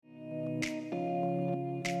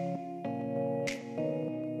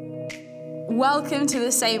Welcome to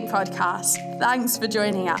the Saint Podcast. Thanks for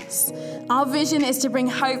joining us. Our vision is to bring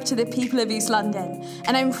hope to the people of East London,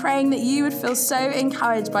 and I'm praying that you would feel so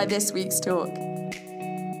encouraged by this week's talk.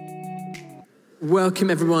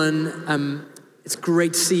 Welcome, everyone. It's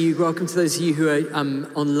great to see you. Welcome to those of you who are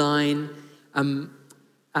online.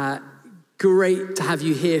 Great to have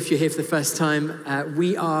you here if you're here for the first time.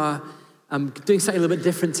 We are doing something a little bit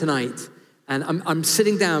different tonight. And I'm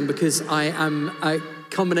sitting down because I am a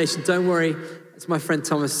combination. Don't worry, it's my friend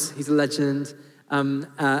Thomas. He's a legend.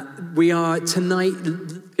 We are tonight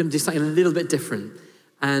going to do something a little bit different.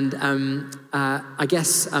 And I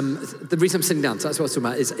guess the reason I'm sitting down, so that's what I was talking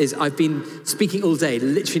about, is I've been speaking all day,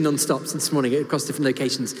 literally non-stop since this morning across different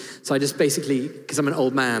locations. So I just basically, because I'm an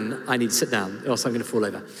old man, I need to sit down, or else I'm going to fall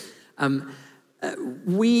over.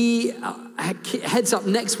 Heads up,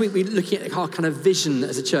 next week we're looking at our kind of vision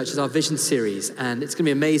as a church, as our vision series, and it's going to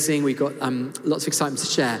be amazing. We've got lots of excitement to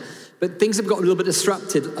share, but things have got a little bit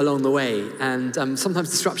disrupted along the way, and sometimes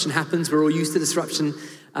disruption happens. We're all used to disruption.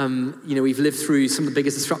 We've lived through some of the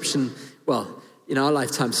biggest disruption, well, in our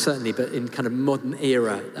lifetime certainly, but in kind of modern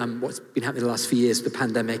era, what's been happening the last few years, the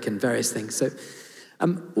pandemic and various things. So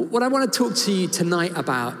what I want to talk to you tonight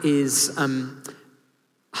about is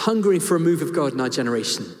hungering for a move of God in our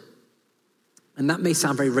generation. And that may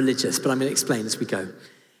sound very religious, but I'm going to explain as we go.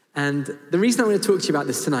 And the reason I want to talk to you about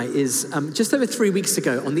this tonight is just over 3 weeks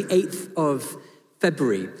ago, on the 8th of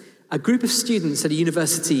February, a group of students at a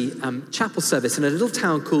university chapel service in a little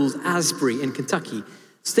town called Asbury in Kentucky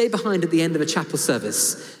stayed behind at the end of a chapel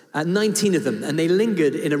service, 19 of them, and they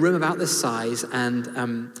lingered in a room about this size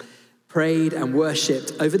and prayed and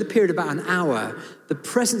worshipped. Over the period of about an hour, the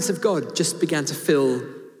presence of God just began to fill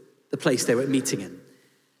the place they were meeting in.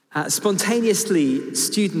 Spontaneously,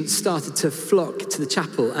 students started to flock to the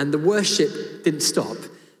chapel, and the worship didn't stop.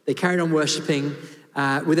 They carried on worshiping.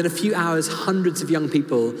 Within a few hours, hundreds of young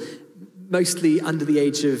people, mostly under the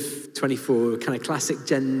age of 24, kind of classic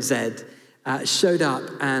Gen Z, showed up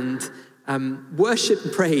and worshipped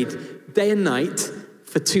and prayed day and night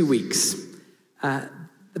for 2 weeks.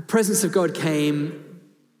 The presence of God came,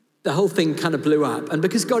 the whole thing kind of blew up. And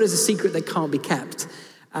because God is a secret that can't be kept,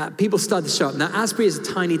 people started to show up. Now, Asbury is a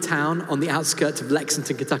tiny town on the outskirts of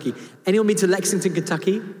Lexington, Kentucky. Anyone been to Lexington,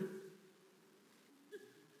 Kentucky?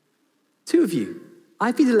 2 of you.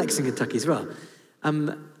 I've been to Lexington, Kentucky as well.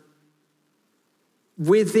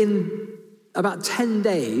 Within about 10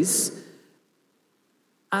 days,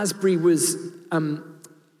 Asbury was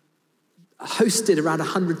hosted around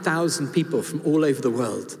 100,000 people from all over the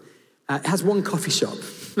world. It has one coffee shop.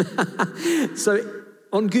 So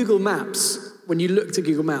on Google Maps, when you looked at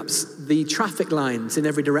Google Maps, the traffic lines in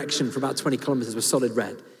every direction for about 20 kilometers were solid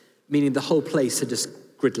red, meaning the whole place had just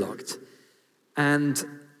gridlocked. And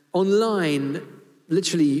online,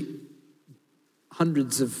 literally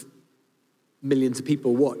hundreds of millions of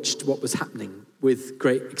people watched what was happening with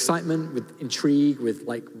great excitement, with intrigue, with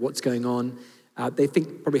like what's going on. They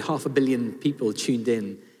think probably 500 million people tuned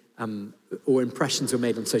in or impressions were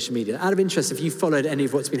made on social media. Out of interest, if you followed any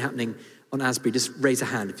of what's been happening on Asbury, just raise a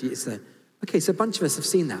hand. If it's there. Okay, so a bunch of us have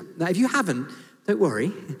seen that. Now, if you haven't, don't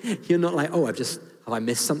worry. You're not like, oh, have I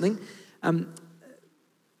missed something?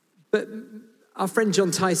 But our friend John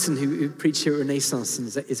Tyson, who preached here at Renaissance and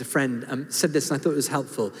is a friend, said this, and I thought it was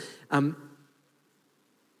helpful.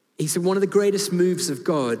 He said, one of the greatest moves of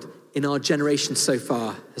God in our generation so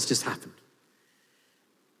far has just happened.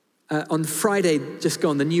 On Friday, just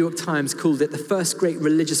gone, the New York Times called it the first great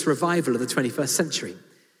religious revival of the 21st century.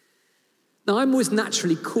 Now, I'm always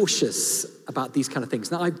naturally cautious about these kind of things.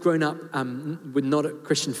 Now, I've grown up with not a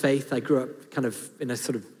Christian faith. I grew up kind of in a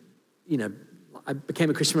sort of, I became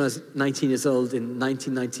a Christian when I was 19 years old in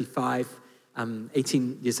 1995,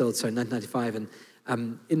 18 years old, sorry, 1995.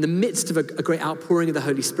 And in the midst of a great outpouring of the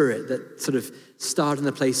Holy Spirit that sort of started in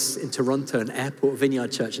a place in Toronto, an Airport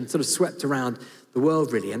Vineyard Church, and sort of swept around the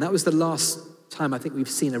world, really. And that was the last time I think we've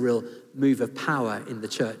seen a real move of power in the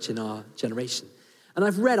church in our generation. And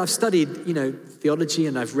I've studied, theology,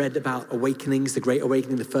 and I've read about awakenings, the Great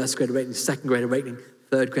Awakening, the First Great Awakening, the Second Great Awakening,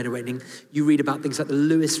 Third Great Awakening. You read about things like the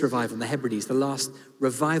Lewis Revival and the Hebrides, the last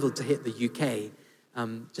revival to hit the UK,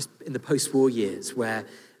 just in the post-war years, where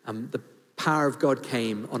the power of God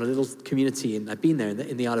came on a little community, and I've been there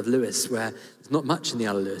in the Isle of Lewis, where there's not much in the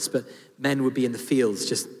Isle of Lewis, but men would be in the fields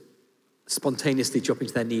just spontaneously dropping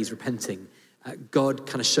to their knees, repenting. God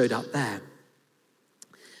kind of showed up there.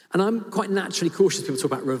 And I'm quite naturally cautious when people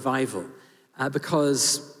talk about revival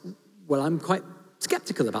because, well, I'm quite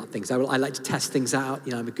skeptical about things. I like to test things out.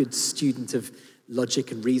 I'm a good student of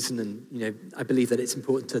logic and reason, and, I believe that it's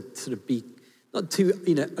important to sort of be not too,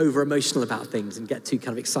 over emotional about things and get too kind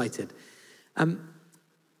of excited.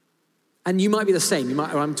 And you might be the same.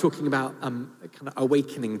 I'm talking about kind of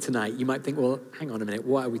awakening tonight. You might think, well, hang on a minute,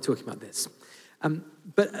 why are we talking about this?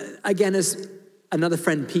 But again, as another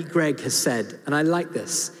friend, Pete Gregg, has said, and I like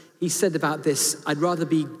this, he said about this, I'd rather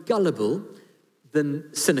be gullible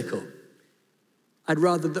than cynical. I'd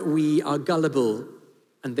rather that we are gullible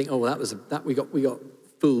and think, oh, well, we got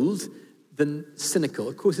fooled, than cynical.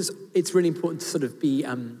 Of course, it's really important to sort of be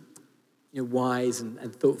wise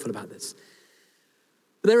and thoughtful about this.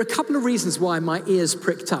 But there are a couple of reasons why my ears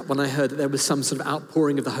pricked up when I heard that there was some sort of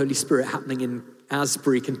outpouring of the Holy Spirit happening in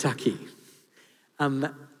Asbury, Kentucky.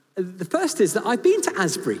 The first is that I've been to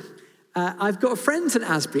Asbury. I've got friends in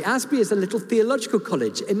Asbury. Asbury is a little theological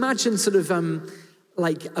college. Imagine sort of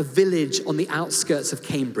like a village on the outskirts of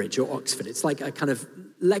Cambridge or Oxford. It's like a kind of,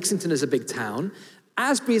 Lexington is a big town.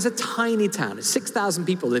 Asbury is a tiny town. It's 6,000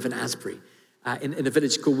 people live in Asbury, in a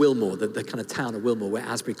village called Wilmore, the kind of town of Wilmore where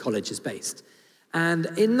Asbury College is based. And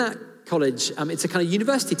in that college, it's a kind of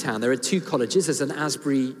university town. There are two colleges. There's an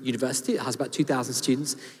Asbury University, it has about 2,000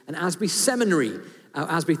 students, and Asbury Seminary,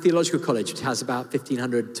 Asbury Theological College, which has about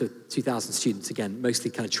 1,500 to 2,000 students, again, mostly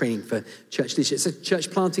kind of training for church leadership. It's a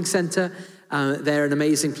church planting center. They're an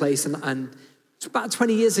amazing place. And about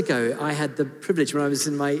 20 years ago, I had the privilege, when I was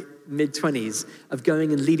in my mid-20s, of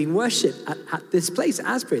going and leading worship at this place,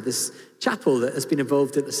 Asbury, this chapel that has been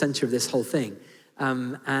involved at the center of this whole thing.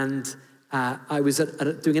 I was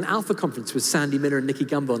doing an Alpha conference with Sandy Miller and Nicky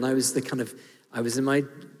Gumbel, and I was in my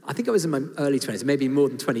early 20s, maybe more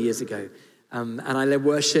than 20 years ago. And I led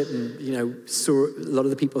worship and, saw a lot of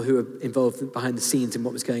the people who were involved behind the scenes in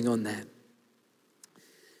what was going on there.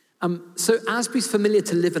 So Asbury's familiar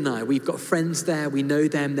to Liv and I. We've got friends there. We know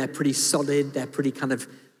them. They're pretty solid. They're pretty kind of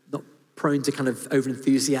not prone to kind of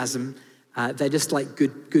over-enthusiasm. They're just like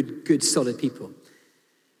good, solid people.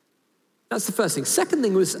 That's the first thing. Second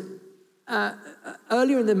thing was,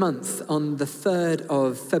 earlier in the month, on the 3rd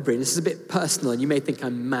of February, and this is a bit personal, and you may think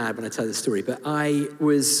I'm mad when I tell this story, but I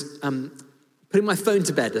was putting my phone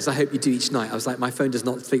to bed, as I hope you do each night. I was like, my phone does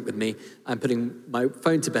not sleep with me. I'm putting my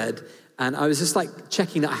phone to bed, and I was just like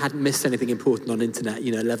checking that I hadn't missed anything important on the internet,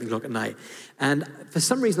 11 o'clock at night. And for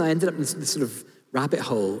some reason, I ended up in this sort of rabbit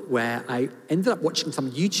hole where I ended up watching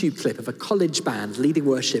some YouTube clip of a college band leading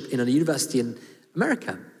worship in a university in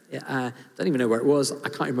America. Don't even know where it was. I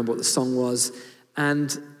can't remember what the song was.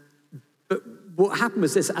 But what happened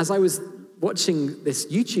was this: as I was watching this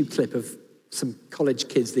YouTube clip of some college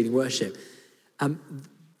kids leading worship,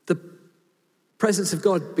 the presence of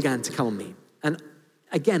God began to come on me. And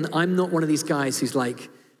again, I'm not one of these guys who's like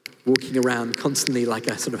walking around constantly like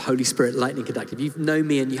a sort of Holy Spirit lightning conductor. If you've known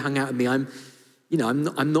me and you hung out with me, I'm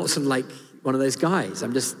not sort of like one of those guys.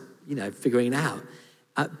 I'm just, figuring it out.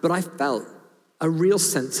 But I felt a real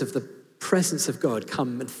sense of the presence of God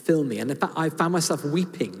come and fill me. And in fact, I found myself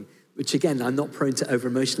weeping, which again, I'm not prone to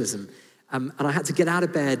over-emotionalism. And I had to get out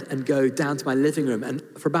of bed and go down to my living room. And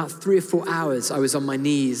for about 3 or 4 hours, I was on my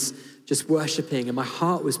knees just worshiping, and my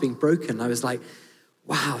heart was being broken. I was like,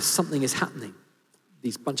 wow, something is happening.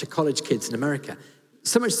 These bunch of college kids in America.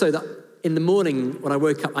 So much so that in the morning when I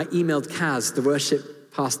woke up, I emailed Kaz, the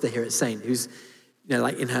worship pastor here at Saint, who's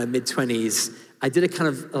like in her mid-20s. I did a kind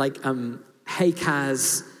of like, hey,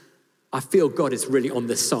 Kaz, I feel God is really on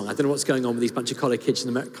this song. I don't know what's going on with these bunch of college kids in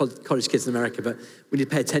America, but we need to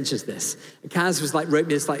pay attention to this. And Kaz was like, wrote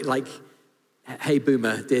me this like, hey,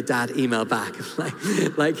 boomer, dear dad, email back.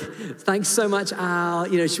 like, thanks so much, Al.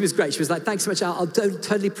 She was great. She was like, thanks so much, Al. I'll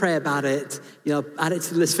totally pray about it. Add it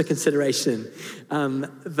to the list for consideration.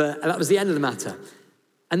 But that was the end of the matter.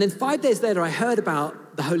 And then 5 days later, I heard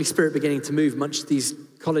about the Holy Spirit beginning to move amongst these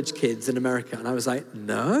college kids in America. And I was like,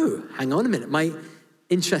 no, hang on a minute. My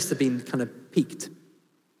interest had been kind of piqued.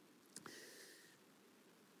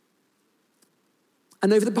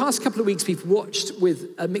 And over the past couple of weeks, we've watched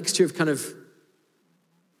with a mixture of kind of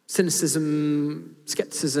cynicism,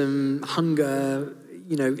 skepticism, hunger,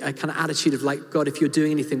 a kind of attitude of like, God, if you're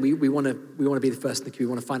doing anything, we want to be the first in the queue. We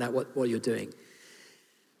want to find out what you're doing.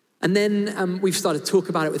 And then we've started to talk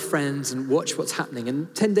about it with friends and watch what's happening.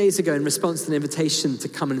 And 10 days ago, in response to an invitation to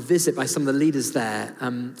come and visit by some of the leaders there,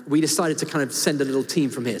 we decided to kind of send a little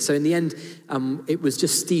team from here. So in the end, it was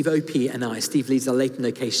just Steve Opie and I. Steve leads our Leighton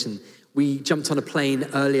location. We jumped on a plane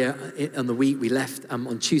earlier on the week. We left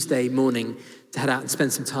on Tuesday morning to head out and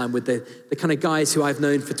spend some time with the kind of guys who I've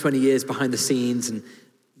known for 20 years behind the scenes and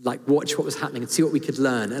like watch what was happening and see what we could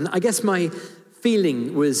learn. And I guess my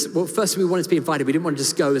feeling was, well, first we wanted to be invited. We didn't want to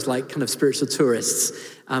just go as like kind of spiritual tourists.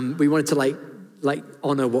 We wanted to like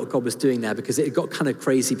honor what God was doing there, because it got kind of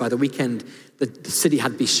crazy. By the weekend, the city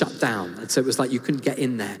had to be shut down. And so it was like you couldn't get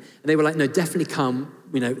in there. And they were like, no, definitely come.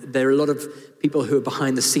 There are a lot of people who are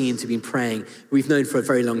behind the scenes who've been praying, we've known for a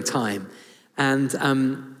very long time. And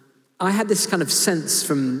I had this kind of sense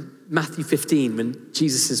from Matthew 15 when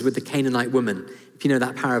Jesus is with the Canaanite woman. If you know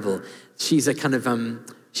that parable, she's a kind of,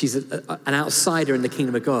 she's an outsider in the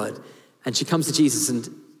kingdom of God. And she comes to Jesus and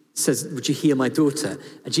says, would you heal my daughter?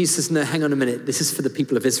 And Jesus says, no, hang on a minute. This is for the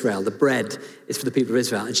people of Israel. The bread is for the people of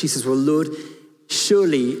Israel. And she says, well, Lord,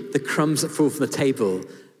 surely the crumbs that fall from the table,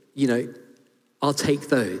 I'll take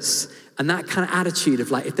those. And that kind of attitude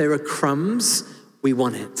of like, if there are crumbs, we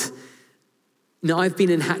want it. Now, I've been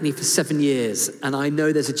in Hackney for 7 years, and I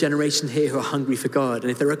know there's a generation here who are hungry for God. And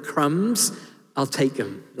if there are crumbs, I'll take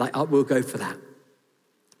them. We'll go for that.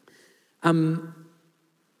 And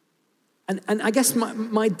I guess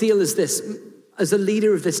my deal is this. As a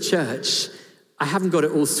leader of this church, I haven't got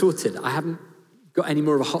it all sorted. I haven't got any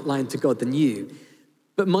more of a hotline to God than you.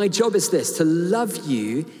 But my job is this, to love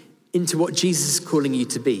you into what Jesus is calling you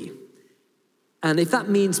to be. And if that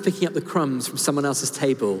means picking up the crumbs from someone else's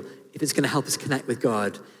table, if it's going to help us connect with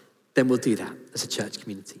God, then we'll do that as a church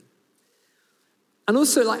community. And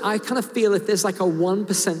also, I kind of feel if there's a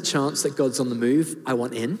 1% chance that God's on the move, I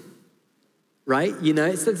want in. Right?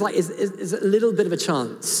 It's a little bit of a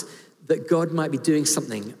chance that God might be doing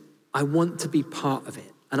something. I want to be part of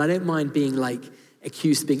it. And I don't mind being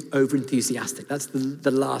accused of being over-enthusiastic. That's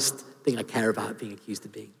the last thing I care about, being accused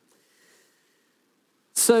of being.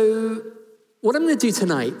 So what I'm going to do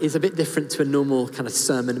tonight is a bit different to a normal kind of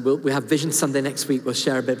sermon. We have Vision Sunday next week. We'll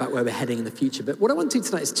share a bit about where we're heading in the future. But what I want to do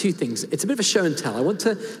tonight is two things. It's a bit of a show and tell. I want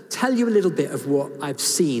to tell you a little bit of what I've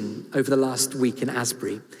seen over the last week in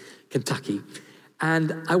Asbury, Kentucky.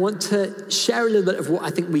 And I want to share a little bit of what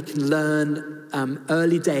I think we can learn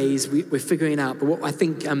early days. We're figuring out, but what I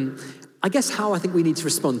think, I guess how I think we need to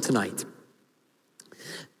respond tonight.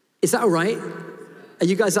 Is that all right? Are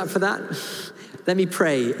you guys up for that? Let me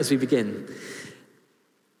pray as we begin.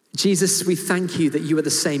 Jesus, we thank you that you are the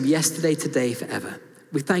same yesterday, today, forever.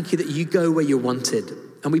 We thank you that you go where you're wanted.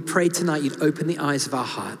 And we pray tonight you'd open the eyes of our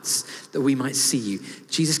hearts that we might see you.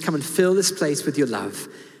 Jesus, come and fill this place with your love.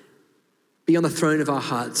 Be on the throne of our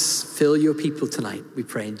hearts. Fill your people tonight, we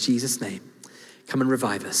pray in Jesus' name. Come and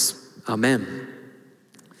revive us. Amen.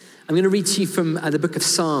 I'm going to read to you from the book of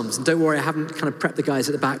Psalms. And don't worry, I haven't kind of prepped the guys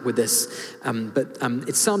at the back with this. But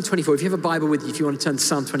it's Psalm 24. If you have a Bible with you, if you want to turn to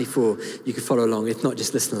Psalm 24, you can follow along. If not,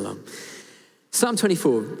 just listen along. Psalm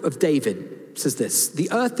 24 of David says this: the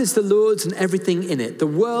earth is the Lord's and everything in it, the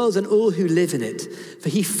world and all who live in it. For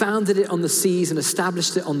he founded it on the seas and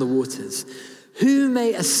established it on the waters. Who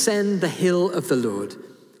may ascend the hill of the Lord?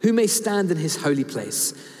 Who may stand in his holy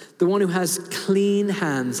place? The one who has clean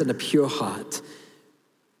hands and a pure heart,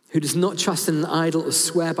 who does not trust in an idol or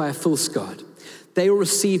swear by a false god. They will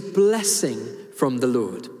receive blessing from the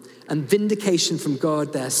Lord and vindication from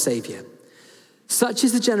God their Savior. Such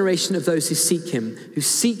is the generation of those who seek him, who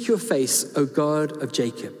seek your face, O God of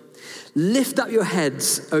Jacob. Lift up your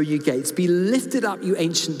heads, O you gates. Be lifted up, you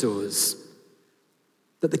ancient doors,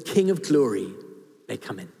 that the King of glory may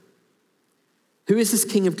come in. Who is this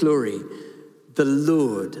King of glory? The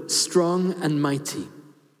Lord, strong and mighty.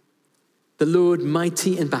 The Lord,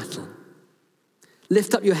 mighty in battle.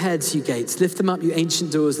 Lift up your heads, you gates. Lift them up, you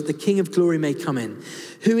ancient doors, that the King of glory may come in.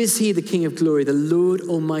 Who is he, the King of glory? The Lord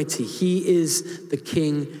Almighty. He is the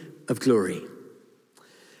King of glory.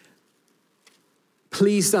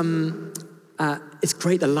 Please, it's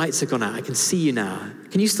great the lights have gone out. I can see you now.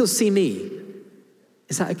 Can you still see me?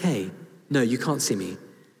 Is that okay? No, you can't see me.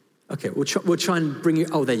 Okay, we'll try and bring you.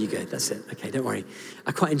 Oh, there you go. That's it. Okay, don't worry.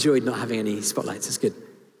 I quite enjoyed not having any spotlights. It's good.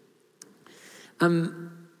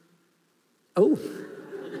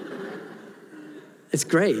 It's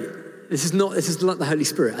great. This is not the Holy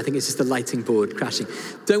Spirit. I think it's just the lighting board crashing.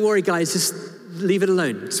 Don't worry, guys. Just leave it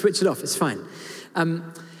alone. Switch it off. It's fine.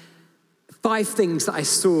 5 things that I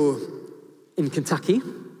saw in Kentucky,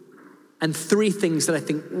 and 3 things that I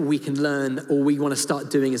think we can learn or we want to start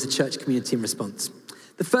doing as a church community in response.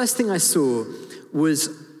 The first thing I saw was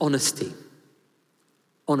honesty.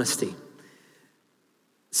 Honesty.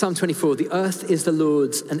 Psalm 24, the earth is the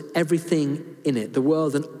Lord's and everything in it, the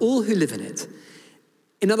world and all who live in it.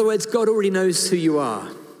 In other words, God already knows who you are.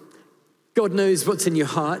 God knows what's in your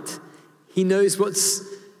heart. He knows what's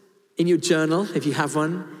in your journal, if you have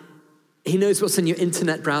one. He knows what's in your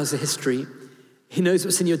internet browser history. He knows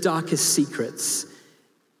what's in your darkest secrets.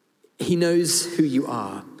 He knows who you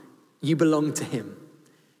are. You belong to him.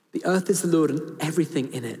 The earth is the Lord and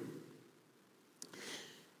everything in it.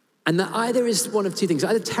 And that either is one of two things,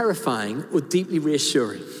 either terrifying or deeply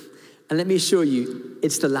reassuring. And let me assure you,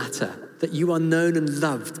 it's the latter, that you are known and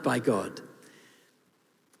loved by God.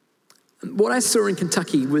 What I saw in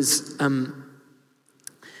Kentucky was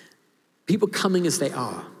people coming as they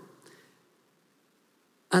are,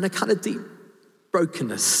 and a kind of deep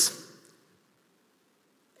brokenness.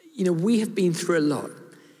 You know, we have been through a lot.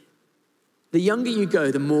 The younger you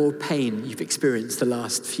go, the more pain you've experienced the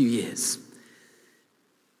last few years.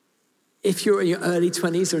 If you're in your early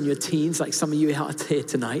 20s or in your teens, like some of you are here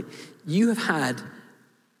tonight, you have had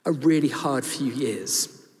a really hard few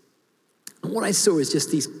years. And what I saw is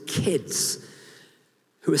just these kids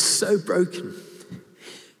who are so broken,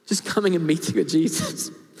 just coming and meeting with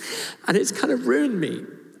Jesus. And it's kind of ruined me.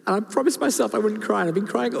 And I promised myself I wouldn't cry, and I've been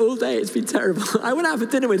crying all day. It's been terrible. I went out for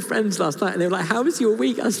dinner with friends last night, and they were like, how was your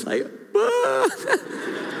week? I was like,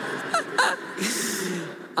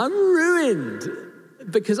 I'm ruined,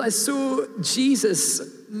 because I saw Jesus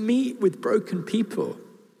meet with broken people.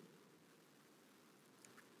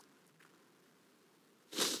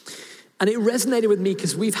 And it resonated with me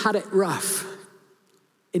because we've had it rough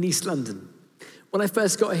in East London. When I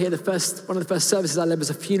first got here, one of the first services I led was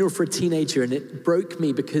a funeral for a teenager, and it broke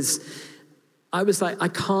me because I was like, I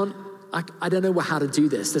don't know how to do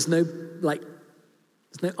this. There's no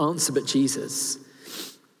answer but Jesus.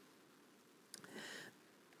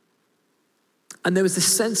 And there was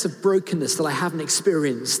this sense of brokenness that I haven't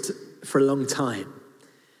experienced for a long time.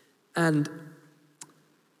 And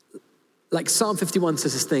like Psalm 51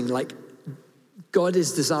 says this thing, like, God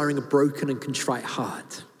is desiring a broken and contrite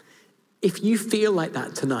heart. If you feel like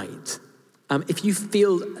that tonight, if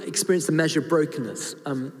you experience the measure of brokenness,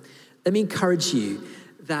 let me encourage you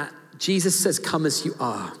that Jesus says, come as you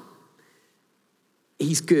are.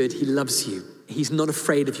 He's good, he loves you. He's not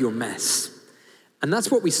afraid of your mess. And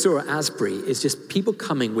that's what we saw at Asbury, is just people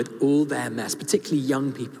coming with all their mess, particularly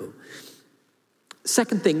young people.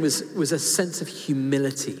 Second thing was a sense of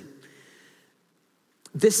humility.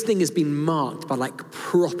 This thing has been marked by like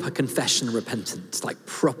proper confession and repentance, like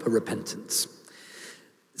proper repentance.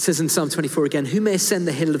 It says in Psalm 24 again, who may ascend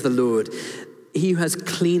the hill of the Lord? He who has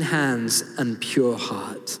clean hands and pure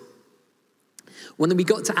heart. When we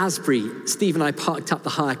got to Asbury, Steve and I parked up the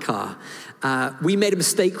hire car. We made a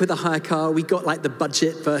mistake with the hire car. We got like the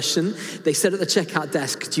budget version. They said at the checkout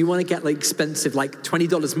desk, do you want to get like expensive, like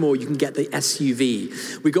 $20 more, you can get the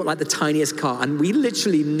SUV. We got like the tiniest car, and we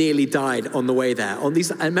literally nearly died on the way there.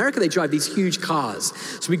 In America, they drive these huge cars.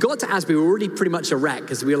 So we got to Asbury, we were already pretty much a wreck,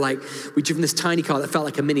 because we'd driven this tiny car that felt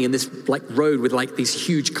like a Mini in this like road with like these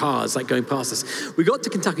huge cars like going past us. We got to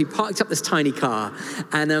Kentucky, parked up this tiny car,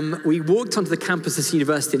 and we walked onto the campus of this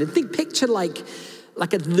university, and picture like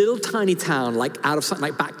a little tiny town, like out of something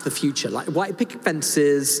like Back to the Future, like white picket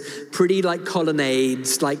fences, pretty like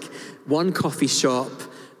colonnades, like one coffee shop,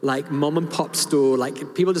 like mom and pop store,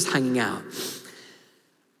 like people just hanging out.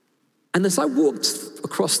 And as I walked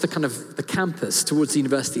across the kind of the campus towards the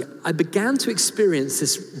university, I began to experience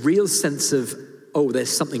this real sense of, oh, there's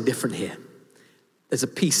something different here. There's a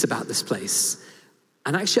peace about this place.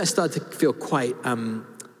 And actually I started to feel quite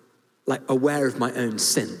like aware of my own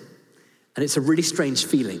sin. And it's a really strange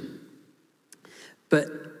feeling. But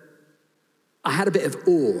I had a bit of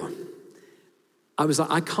awe. I was like,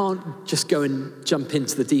 I can't just go and jump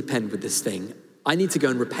into the deep end with this thing. I need to go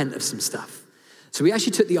and repent of some stuff. So we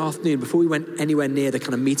actually took the afternoon, before we went anywhere near the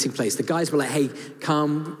kind of meeting place, the guys were like, hey,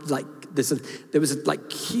 come, like, there was like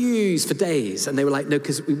queues for days. And they were like, no,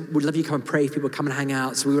 because we would love you to come and pray, people come and hang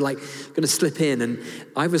out. So we were like going to slip in. And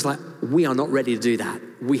I was like, we are not ready to do that.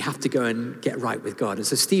 We have to go and get right with God. And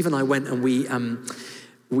so Steve and I went, and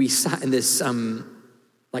we sat in this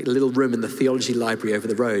like little room in the theology library over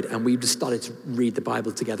the road. And we just started to read the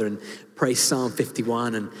Bible together and pray Psalm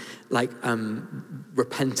 51 and like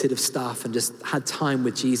repented of stuff and just had time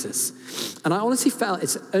with Jesus. And I honestly felt,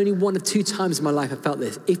 it's only one of two times in my life I felt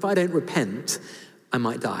this. If I don't repent, I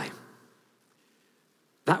might die.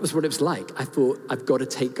 That was what it was like. I thought, I've got to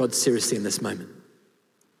take God seriously in this moment.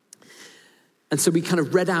 And so we kind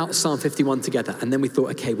of read out Psalm 51 together. And then we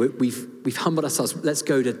thought, okay, we've humbled ourselves. Let's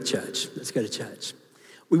go to church. Let's go to church.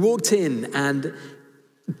 We walked in, and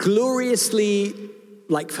gloriously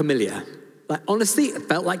like familiar. Like honestly, it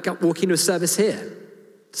felt like walking to a service here.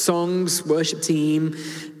 Songs, worship team,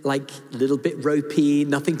 like a little bit ropey,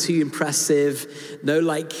 nothing too impressive, no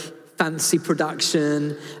like fancy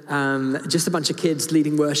production, just a bunch of kids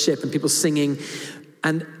leading worship and people singing.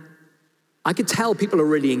 And I could tell people are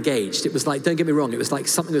really engaged. It was like, don't get me wrong, it was like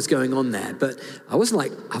something was going on there. But I wasn't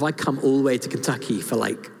like, have I come all the way to Kentucky for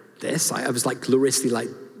like this? I was like gloriously like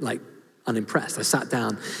unimpressed. I sat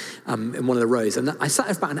down in one of the rows, and I sat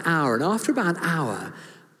there for about an hour, and after about an hour,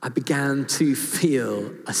 I began to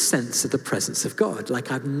feel a sense of the presence of God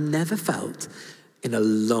like I've never felt in a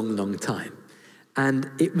long, long time. And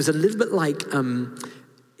it was a little bit like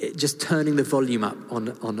just turning the volume up on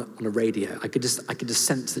a radio. I could just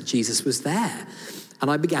sense that Jesus was there. And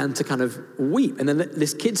I began to kind of weep. And then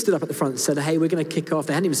this kid stood up at the front and said, hey, we're going to kick off.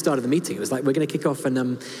 They hadn't even started the meeting. It was like, we're going to kick off, and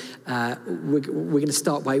we're going to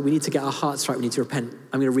start by, we need to get our hearts right. We need to repent.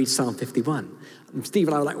 I'm going to read Psalm 51. And Steve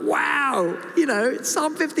and I were like, wow, it's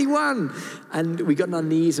Psalm 51. And we got on our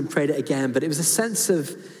knees and prayed it again. But it was a sense of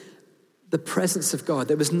the presence of God.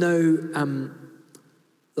 There was no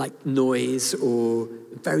noise, or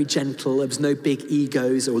very gentle. There was no big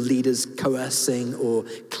egos or leaders coercing or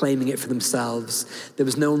claiming it for themselves. There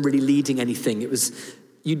was no one really leading anything.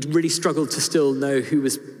 You'd really struggled to still know who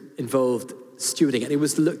was involved stewarding it. It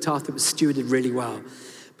was looked after, it was stewarded really well.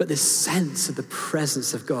 But this sense of the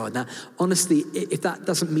presence of God. Now, honestly, if that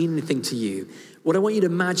doesn't mean anything to you, what I want you to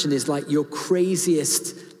imagine is like your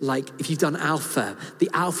craziest, like if you've done Alpha, the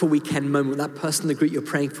Alpha weekend moment, that person in the group you're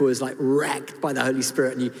praying for is like wrecked by the Holy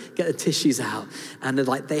Spirit, and you get the tissues out and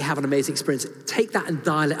they have an amazing experience. Take that and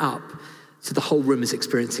dial it up so the whole room is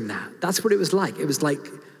experiencing that. That's what it was like. It was like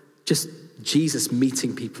just Jesus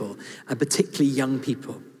meeting people, and particularly young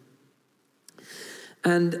people.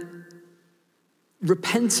 And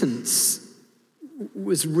repentance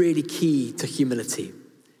was really key to humility.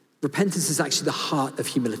 Repentance is actually the heart of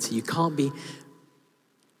humility. You can't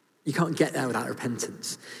get there without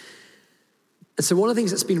repentance. And so one of the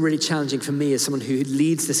things that's been really challenging for me as someone who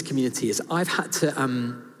leads this community is I've had to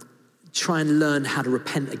try and learn how to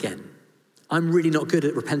repent again. I'm really not good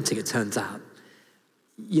at repenting, it turns out.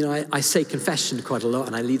 I say confession quite a lot,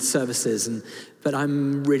 and I lead services, but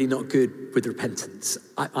I'm really not good with repentance.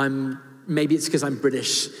 Maybe it's because I'm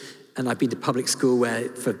British and I've been to public school where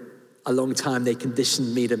for a long time they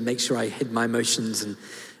conditioned me to make sure I hid my emotions and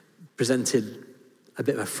presented a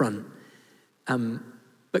bit of a front.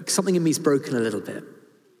 But something in me is broken a little bit.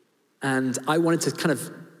 And I wanted to kind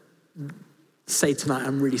of say tonight,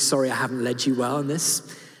 I'm really sorry I haven't led you well in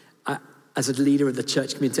this. As a leader of the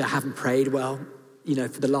church community, I haven't prayed well.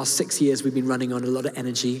 For the last 6 years, we've been running on a lot of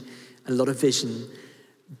energy and a lot of vision.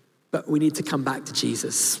 But we need to come back to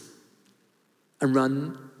Jesus and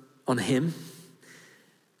run on him.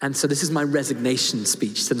 And so this is my resignation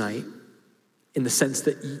speech tonight, in the sense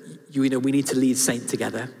that we need to lead Saint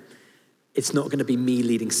together. It's not going to be me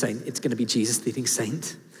leading Saint, it's going to be Jesus leading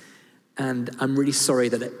Saint. And I'm really sorry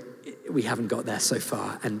that we haven't got there so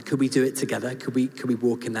far. And could we do it together? Could we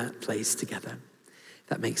walk in that place together? If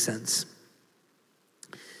that makes sense.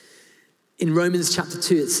 In Romans chapter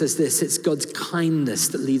 2, it says this: it's God's kindness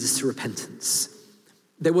that leads us to repentance.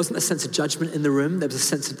 There wasn't a sense of judgment in the room. There was a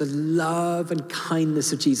sense of the love and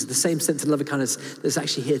kindness of Jesus, the same sense of love and kindness that's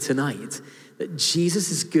actually here tonight. That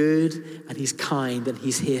Jesus is good and he's kind and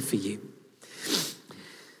he's here for you.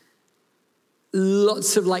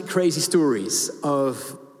 Lots of crazy stories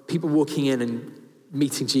of people walking in and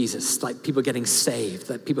meeting Jesus, like people getting saved,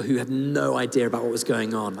 like people who have no idea about what was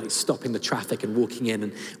going on, like stopping the traffic and walking in,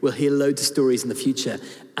 and we'll hear loads of stories in the future.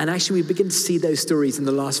 And actually we begin to see those stories in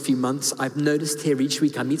the last few months. I've noticed here each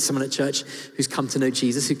week I meet someone at church who's come to know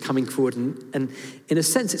Jesus, who's coming forward, and in a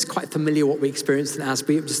sense it's quite familiar what we experienced in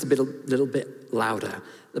Asbury, just a little bit louder.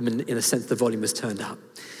 In a sense the volume was turned up.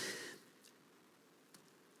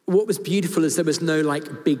 What was beautiful is there was no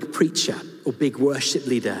big preacher or big worship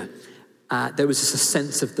leader. There was just a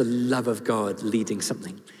sense of the love of God leading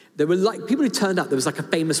something. There were people who turned up. There was a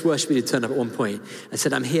famous worship leader who turned up at one point and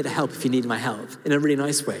said, I'm here to help if you need my help, in a really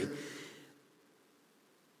nice way.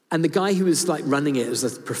 And the guy who was running it, was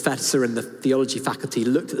a professor in the theology faculty,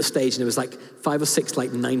 looked at the stage and there was 5 or 6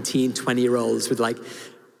 19, 20-year-olds with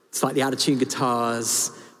slightly out of tune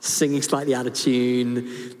guitars, singing slightly out of tune,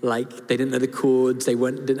 they didn't know the chords,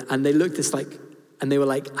 and they looked at and they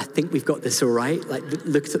were I think we've got this all right.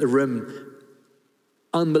 Looked at the room,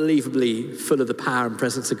 unbelievably full of the power and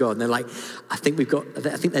presence of God. And they're I think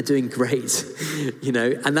they're doing great,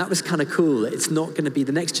 And that was kind of cool. It's not going to be,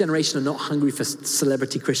 the next generation are not hungry for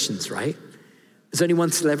celebrity Christians, right? There's only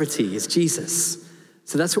one celebrity, it's Jesus.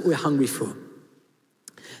 So that's what we're hungry for.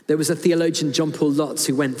 There was a theologian, John Paul Lotz,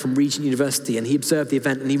 who went from Regent University, and he observed the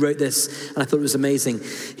event and he wrote this, and I thought it was amazing.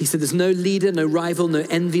 He said, there's no leader, no rival, no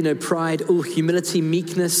envy, no pride, all humility,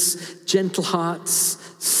 meekness, gentle hearts,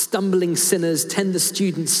 stumbling sinners, tender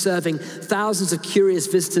students serving thousands of curious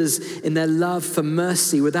visitors in their love for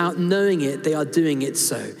mercy. Without knowing it, they are doing it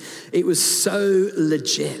so. It was so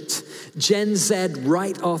legit. Gen Z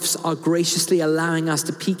write-offs are graciously allowing us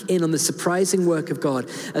to peek in on the surprising work of God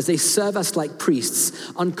as they serve us like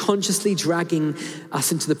priests, unconsciously dragging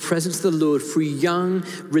us into the presence of the Lord through young,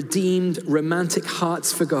 redeemed, romantic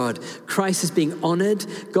hearts for God. Christ is being honored,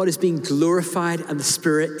 God is being glorified, and the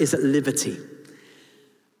Spirit is at liberty.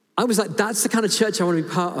 I was like, that's the kind of church I want to be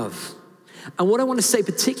part of. And what I want to say,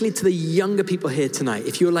 particularly to the younger people here tonight,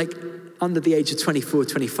 if you're like under the age of 24,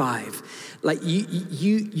 25, like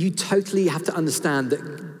you totally have to understand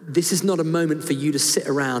that this is not a moment for you to sit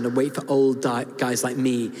around and wait for old guys like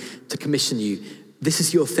me to commission you. This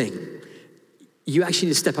is your thing. You actually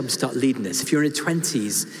need to step up and start leading this. If you're in your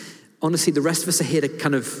 20s, honestly, the rest of us are here to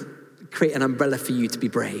kind of create an umbrella for you to be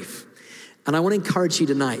brave. And I want to encourage you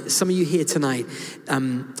tonight. Some of you here tonight,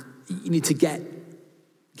 you need to get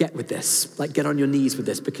with this, like get on your knees with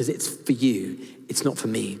this, because it's for you. It's not for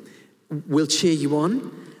me. We'll cheer you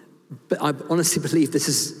on, but I honestly believe this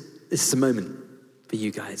is a moment for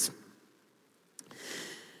you guys.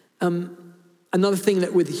 Another thing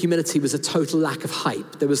that with humility was a total lack of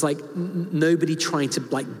hype. There was like nobody trying to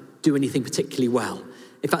like do anything particularly well.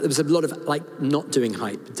 In fact, there was a lot of like not doing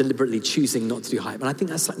hype, deliberately choosing not to do hype. And I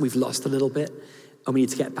think that's something we've lost a little bit and we need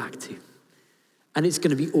to get back to. And it's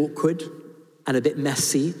going to be awkward and a bit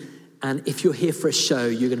messy. And if you're here for a show,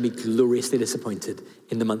 you're going to be gloriously disappointed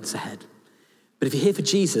in the months ahead. But if you're here for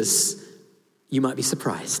Jesus, you might be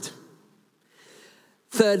surprised.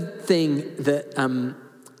 Third thing that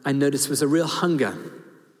I noticed was a real hunger,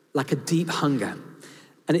 like a deep hunger.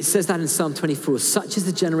 And it says that in Psalm 24, such is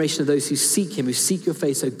the generation of those who seek him, who seek your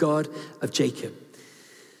face, O God of Jacob.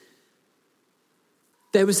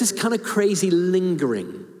 There was this kind of crazy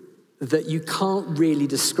lingering that you can't really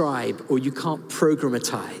describe or you can't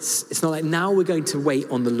programatize. It's not like now we're going to wait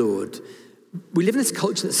on the Lord. We live in this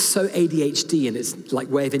culture that's so ADHD in its like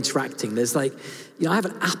way of interacting. There's like, I have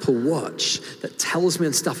an Apple Watch that tells me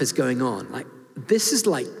when stuff is going on. Like, this is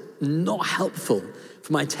like not helpful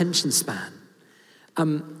for my attention span.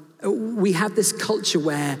 We have this culture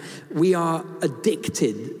where we are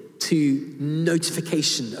addicted to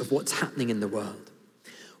notification of what's happening in the world.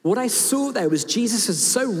 What I saw there was Jesus has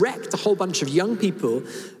so wrecked a whole bunch of young people,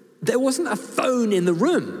 there wasn't a phone in the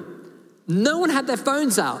room. No one had their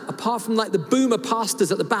phones out, apart from like the boomer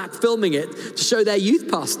pastors at the back filming it to show their youth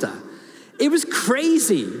pastor. It was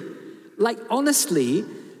crazy. Like, honestly,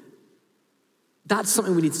 that's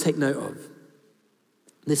something we need to take note of.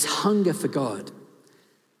 This hunger for God.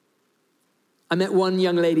 I met one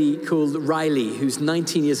young lady called Riley, who's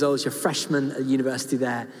 19 years old. She's a freshman at university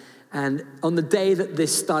there. And on the day that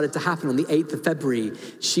this started to happen, on the 8th of February,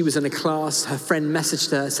 she was in a class. Her friend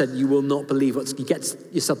messaged her, said, you will not believe you get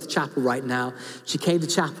yourself to chapel right now. She came to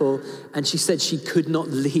chapel and she said she could not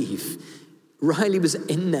leave. Riley was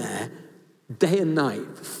in there day and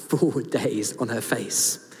night for 4 days on her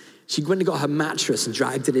face. She went and got her mattress and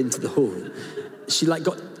dragged it into the hall. She like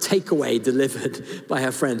got takeaway delivered by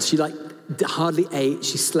her friends. She like hardly ate,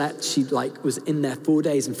 she slept. She like was in there 4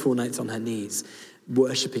 days and 4 nights on her knees,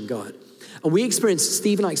 worshiping God. And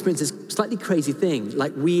Steve and I experienced this slightly crazy thing.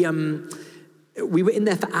 Like we were in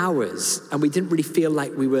there for hours and we didn't really feel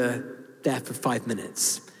like we were there for 5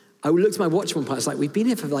 minutes. I looked at my watch one point, it's like, we've been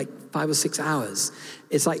here for like 5 or 6 hours.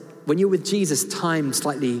 It's like when you're with Jesus, time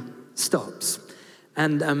slightly stops.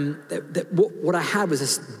 And what I had was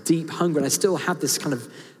this deep hunger, and I still have this kind of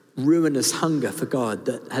ruinous hunger for God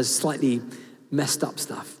that has slightly messed up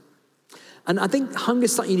stuff. And I think hunger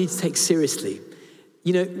is something you need to take seriously.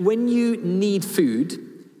 When you need food,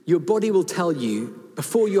 your body will tell you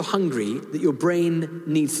before you're hungry that your brain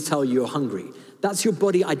needs to tell you you're hungry. That's your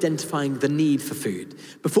body identifying the need for food.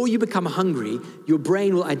 Before you become hungry, your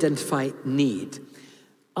brain will identify need.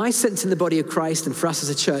 I sense in the body of Christ, and for us as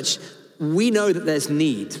a church, we know that there's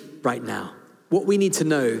need right now. What we need to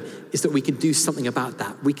know is that we can do something about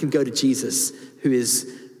that. We can go to Jesus, who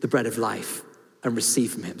is the bread of life, and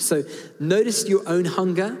receive from him. So notice your own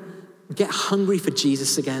hunger. Get hungry for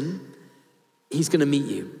Jesus again. He's going to meet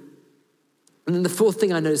you. And then the fourth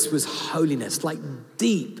thing I noticed was holiness, like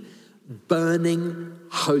deep, burning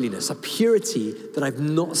holiness, a purity that I've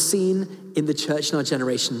not seen in the church in our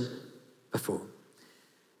generation before.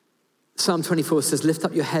 Psalm 24 says, lift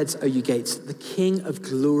up your heads, O you gates, that the King of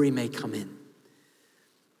glory may come in.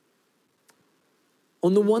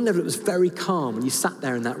 On the one level, it was very calm when you sat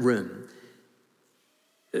there in that room.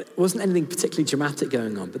 It wasn't anything particularly dramatic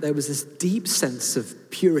going on, but there was this deep sense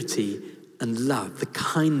of purity and love, the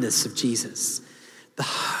kindness of Jesus, the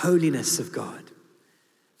holiness of God.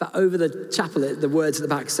 But over the chapel, the words at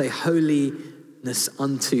the back say, holiness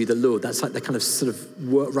unto the Lord. That's like the kind of sort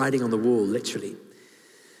of writing on the wall, literally.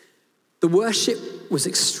 The worship was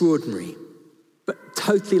extraordinary, but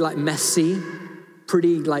totally like messy,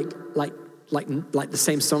 pretty like the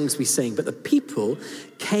same songs we sing. But the people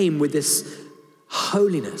came with this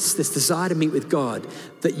holiness, this desire to meet with God,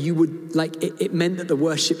 that you would, like, it meant that the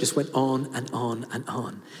worship just went on and on and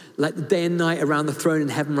on. Like the day and night around the throne in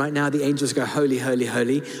heaven right now, the angels go, holy, holy,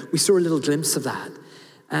 holy. We saw a little glimpse of that.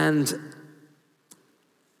 And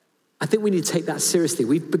I think we need to take that seriously.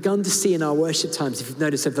 We've begun to see in our worship times, if you've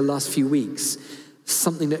noticed over the last few weeks,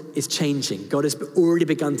 something that is changing. God has already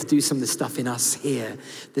begun to do some of this stuff in us here.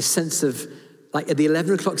 This sense of, like at the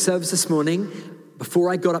 11 o'clock service this morning,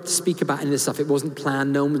 before I got up to speak about any of this stuff, it wasn't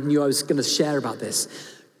planned. No one knew I was going to share about this.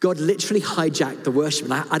 God literally hijacked the worship.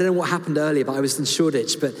 And I don't know what happened earlier, but I was in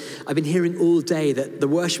Shoreditch. But I've been hearing all day that the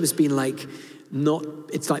worship has been like,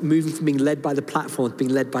 it's like moving from being led by the platform to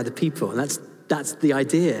being led by the people. And that's the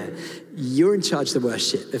idea. You're in charge of the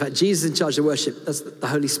worship. In fact, Jesus is in charge of the worship. That's the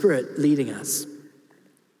Holy Spirit leading us.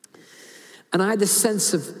 And I had this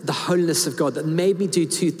sense of the holiness of God that made me do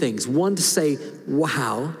two things. One, to say,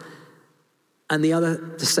 wow, and the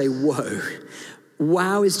other to say, whoa.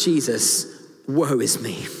 Wow is Jesus, woe is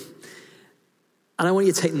me. And I want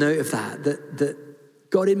you to take note of that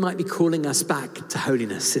God might be calling us back to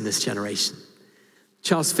holiness in this generation.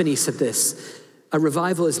 Charles Finney said this, a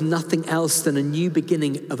revival is nothing else than a new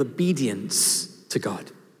beginning of obedience to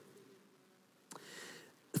God.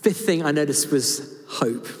 The fifth thing I noticed was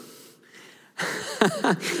hope.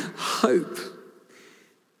 Hope.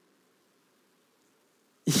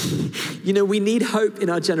 You know, we need hope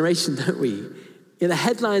in our generation, don't we? You know, the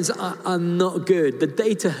headlines are not good. The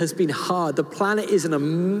data has been hard. The planet is in a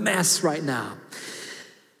mess right now.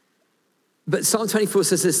 But Psalm 24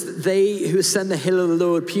 says this, they who ascend the hill of the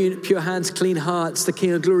Lord, pure hands, clean hearts, the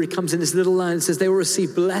King of glory comes in this little line and says they will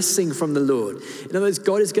receive blessing from the Lord. In other words,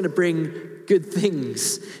 God is going to bring good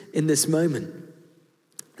things in this moment.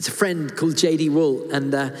 It's a friend called J.D. Walt,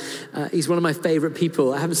 and he's one of my favorite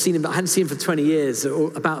people. I hadn't seen him for 20 years,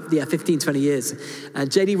 or about 15, 20 years.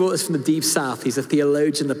 And J.D. Walt is from the deep south. He's a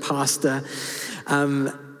theologian, a pastor.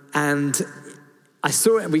 And I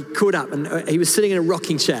saw it, and we caught up, and he was sitting in a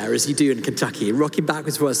rocking chair, as you do in Kentucky, rocking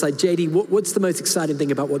backwards for us. Like, J.D., what's the most exciting thing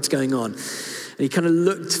about what's going on? And he kind of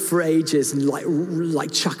looked for ages and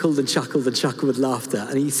like chuckled and chuckled and chuckled with laughter.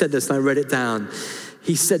 And he said this, and I wrote it down.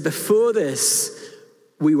 He said, before this,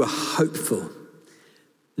 we were hopeful.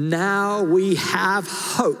 Now we have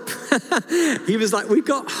hope. He was like, we've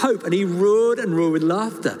got hope. And he roared and roared with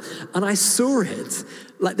laughter. And I saw it.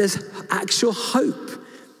 Like there's actual hope.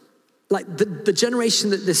 Like the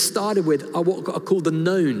generation that this started with are what are called the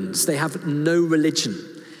knowns. They have no religion.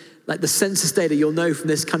 Like the census data you'll know from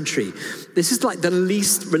this country. This is like the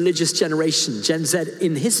least religious generation, Gen Z,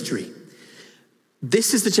 in history.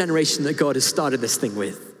 This is the generation that God has started this thing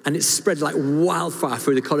with. And it's spread like wildfire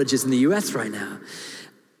through the colleges in the US right now.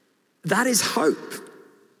 That is hope.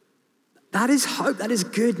 That is hope. That is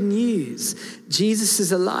good news. Jesus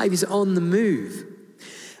is alive. He's on the move.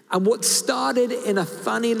 And what started in a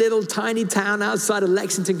funny little tiny town outside of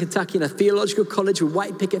Lexington, Kentucky, in a theological college with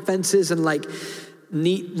white picket fences and like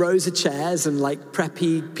neat rows of chairs and like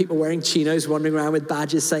preppy people wearing chinos wandering around with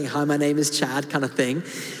badges saying, hi, my name is Chad kind of thing,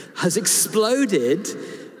 has exploded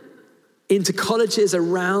into colleges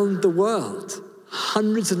around the world.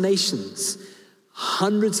 Hundreds of nations,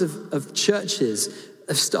 hundreds of churches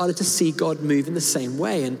have started to see God move in the same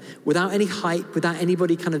way. And without any hype, without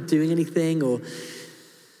anybody kind of doing anything or,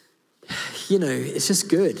 you know, it's just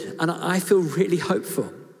good. And I feel really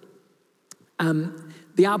hopeful.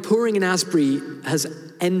 The outpouring in Asbury has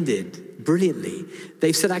ended brilliantly.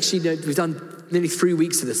 They've said, actually, you know, we've done nearly 3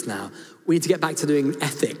 weeks of this now. We need to get back to doing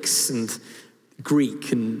ethics and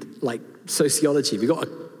Greek and like sociology. We've got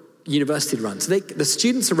a university to run. So the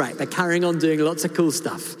students are right. They're carrying on doing lots of cool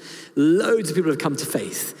stuff. Loads of people have come to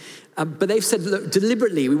faith. But they've said, look,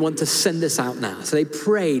 deliberately, we want to send this out now. So they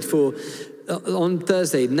prayed for, on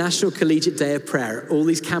Thursday, National Collegiate Day of Prayer. All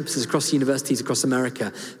these campuses across universities across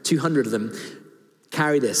America, 200 of them,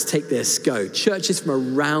 carry this, take this, go. Churches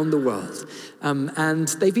from around the world. And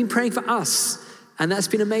they've been praying for us. And that's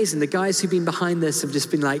been amazing. The guys who've been behind this have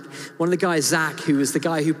just been like, one of the guys, Zach, who was the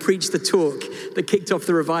guy who preached the talk that kicked off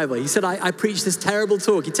the revival. He said, I preached this terrible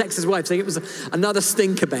talk. He texted his wife saying it was another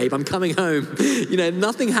stinker, babe. I'm coming home. You know,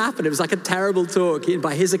 nothing happened. It was like a terrible talk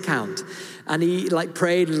by his account. And he like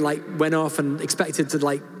prayed and like went off and expected to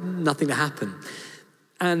like nothing to happen.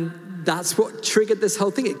 And that's what triggered this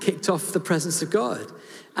whole thing. It kicked off the presence of God.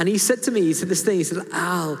 And he said to me, he said this thing, he said,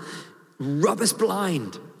 Al, rub us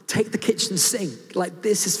blind. Take the kitchen sink. Like,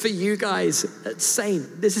 this is for you guys at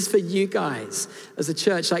Saint. This is for you guys as a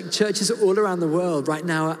church. Like, churches all around the world right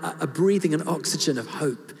now are breathing an oxygen of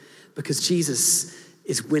hope because Jesus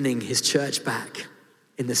is winning his church back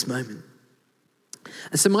in this moment.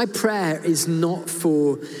 And so my prayer is not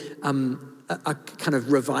for a kind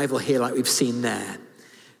of revival here like we've seen there.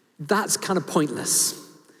 That's kind of pointless.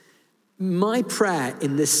 My prayer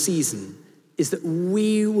in this season is that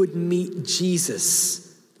we would meet Jesus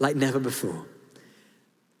like never before.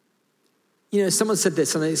 You know, someone said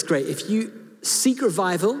this, and it's great. If you seek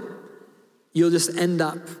revival, you'll just end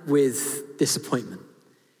up with disappointment.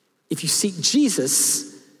 If you seek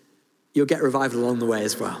Jesus, you'll get revival along the way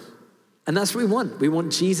as well. And that's what we want. We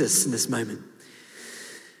want Jesus in this moment.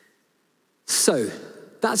 So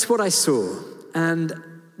that's what I saw. And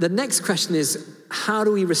the next question is, how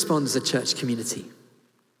do we respond as a church community?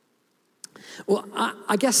 Well,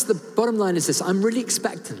 I guess the bottom line is this. I'm really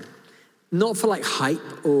expectant, not for like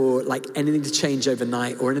hype or like anything to change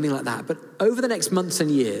overnight or anything like that, but over the next months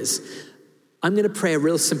and years, I'm going to pray a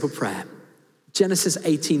real simple prayer. Genesis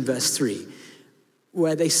 18, verse 3,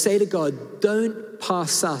 where they say to God, don't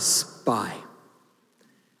pass us by.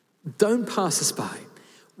 Don't pass us by.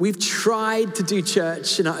 We've tried to do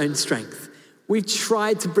church in our own strength. We've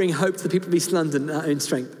tried to bring hope to the people of East London in our own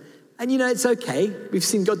strength. And you know, it's okay. We've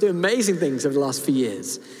seen God do amazing things over the last few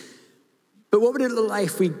years. But what would it look like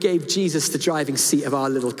if we gave Jesus the driving seat of our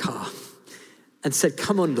little car and said,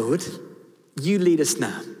 come on, Lord, you lead us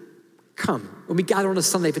now. Come. When we gather on a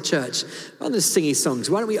Sunday for church, rather than singing songs,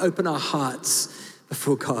 why don't we open our hearts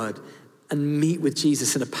before God and meet with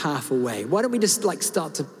Jesus in a powerful way? Why don't we just like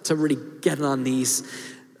start to really get on our knees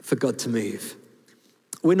for God to move?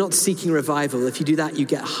 We're not seeking revival. If you do that, you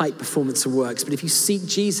get hype, performance, and works. But if you seek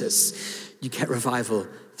Jesus, you get revival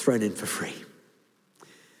thrown in for free.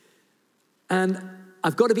 And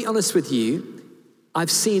I've got to be honest with you,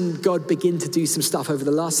 I've seen God begin to do some stuff over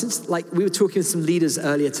the last, since like we were talking with some leaders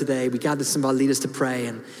earlier today. We gathered some of our leaders to pray.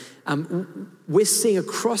 And we're seeing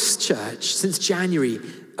across church since January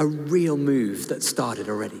a real move that started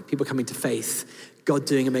already. People coming to faith, God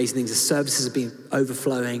doing amazing things. The services have been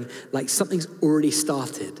overflowing. Like something's already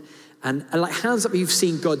started. And like hands up if you've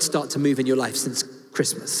seen God start to move in your life since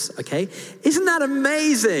Christmas, okay? Isn't that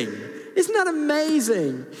amazing? Isn't that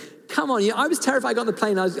amazing? Come on, you know, I was terrified. I got on the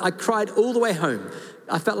plane. I cried all the way home.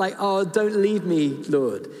 I felt like, oh, don't leave me,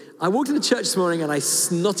 Lord. I walked into church this morning and I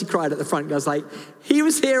snotty cried at the front. I was like, he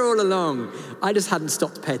was here all along. I just hadn't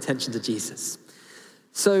stopped to pay attention to Jesus.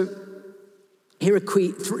 So here are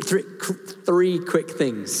three quick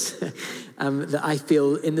things that I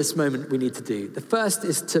feel in this moment we need to do. The first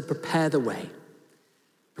is to prepare the way.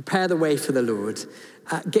 Prepare the way for the Lord.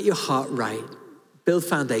 Get your heart right. Build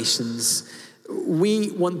foundations.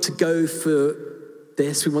 We want to go for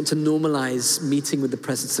this. We want to normalize meeting with the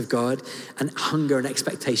presence of God and hunger and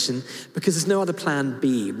expectation because there's no other plan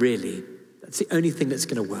B, really. That's the only thing that's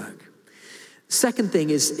going to work. Second thing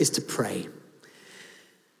is to pray.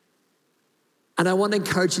 And I want to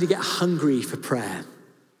encourage you to get hungry for prayer.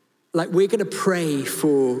 Like we're going to pray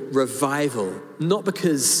for revival, not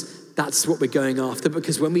because that's what we're going after,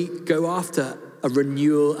 because when we go after a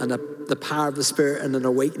renewal and the power of the Spirit and an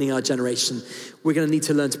awakening our generation, we're going to need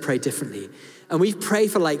to learn to pray differently. And we pray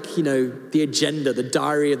for like, you know, the agenda, the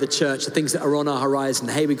diary of the church, the things that are on our horizon.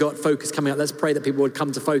 Hey, we got focus coming up. Let's pray that people would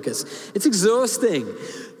come to focus. It's exhausting.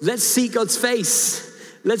 Let's seek God's face.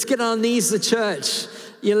 Let's get on our knees as a church.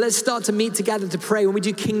 You know, let's start to meet together to pray. When we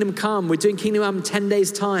do Kingdom Come, we're doing Kingdom Come in 10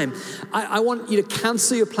 days' time. I want you to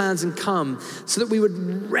cancel your plans and come so that we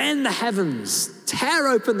would rend the heavens, tear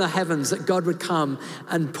open the heavens, that God would come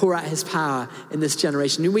and pour out his power in this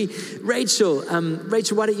generation. Rachel,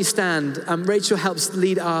 why don't you stand? Rachel helps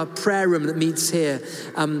lead our prayer room that meets here.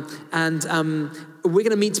 We're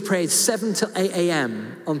going to meet to pray 7 to 8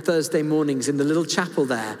 a.m. on Thursday mornings in the little chapel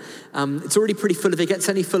there. It's already pretty full. If it gets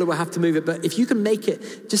any fuller, we'll have to move it. But if you can make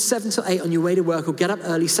it just 7 to 8 on your way to work, or get up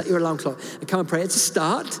early, set your alarm clock and come and pray. It's a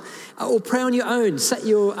start. Or pray on your own. Set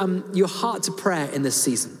your heart to prayer in this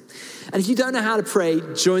season. And if you don't know how to pray,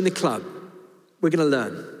 join the club. We're going to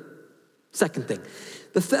learn. Second thing.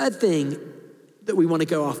 The third thing that we want to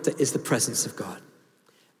go after is the presence of God.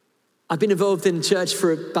 I've been involved in church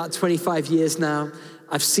for about 25 years now.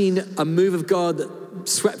 I've seen a move of God that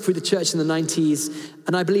swept through the church in the 90s.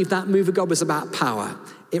 And I believe that move of God was about power.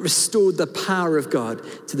 It restored the power of God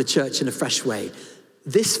to the church in a fresh way.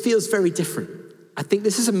 This feels very different. I think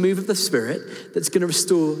this is a move of the Spirit that's going to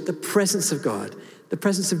restore the presence of God, the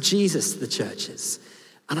presence of Jesus to the churches.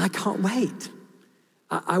 And I can't wait.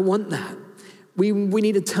 I want that. We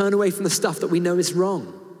need to turn away from the stuff that we know is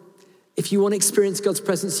wrong. If you want to experience God's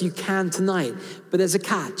presence, you can tonight. But there's a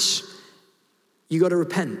catch. You got to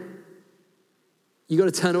repent. You got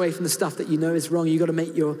to turn away from the stuff that you know is wrong. You got to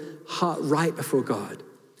make your heart right before God.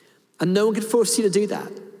 And no one can force you to do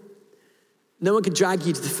that. No one can drag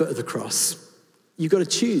you to the foot of the cross. You've got to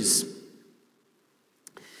choose.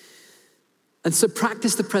 And so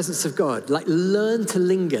practice the presence of God. Like, learn to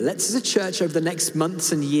linger. Let's, as a church, over the next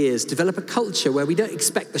months and years, develop a culture where we don't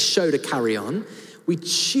expect the show to carry on. We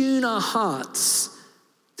tune our hearts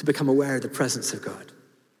to become aware of the presence of God.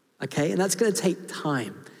 Okay? And that's going to take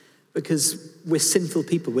time because we're sinful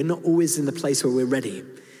people. We're not always in the place where we're ready.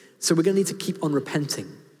 So we're going to need to keep on repenting.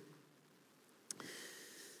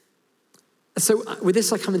 So with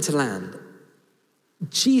this, I come into land.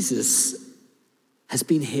 Jesus has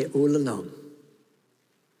been here all along.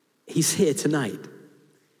 He's here tonight.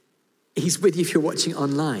 He's with you if you're watching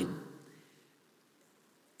online.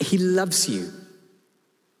 He loves you.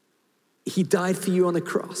 He died for you on a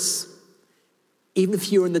cross. Even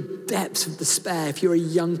if you're in the depths of despair, if you're a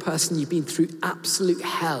young person, you've been through absolute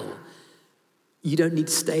hell, you don't need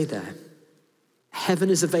to stay there. Heaven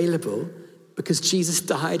is available because Jesus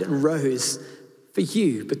died and rose for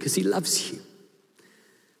you because he loves you.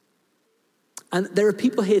 And there are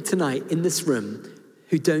people here tonight in this room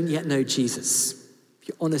who don't yet know Jesus, if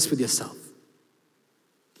you're honest with yourself.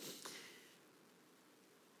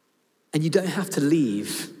 And you don't have to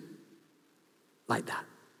leave like that.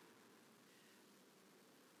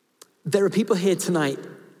 There are people here tonight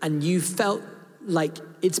and you felt like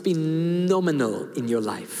it's been nominal in your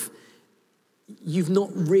life. You've not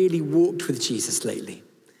really walked with Jesus lately.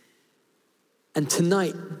 And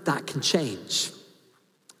tonight, that can change.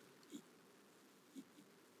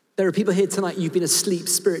 There are people here tonight, you've been asleep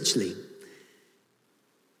spiritually.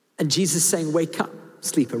 And Jesus is saying, wake up,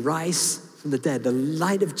 sleeper, rise from the dead. The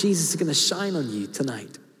light of Jesus is going to shine on you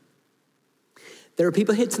tonight. There are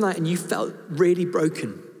people here tonight and you felt really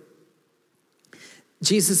broken.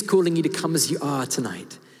 Jesus is calling you to come as you are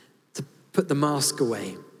tonight, to put the mask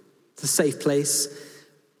away. It's a safe place.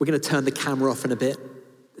 We're going to turn the camera off in a bit.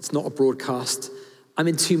 It's not a broadcast. I'm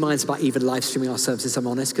in two minds about even live streaming our services, I'm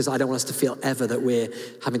honest, because I don't want us to feel ever that we're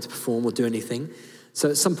having to perform or do anything. So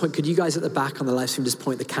at some point, could you guys at the back on the live stream just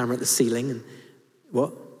point the camera at the ceiling and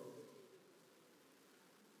what?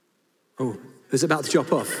 Oh, it was about to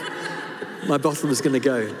drop off. My bottle was going to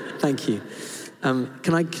go. Thank you.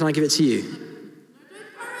 Can I give it to you?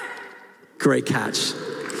 Great catch.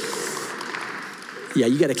 Yeah,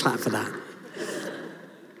 you get a clap for that.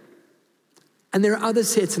 And there are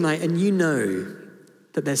others here tonight, and you know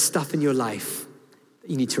that there's stuff in your life that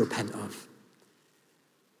you need to repent of.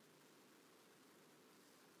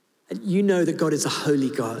 And you know that God is a holy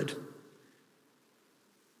God.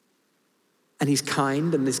 And he's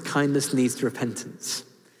kind, and this kindness leads to repentance.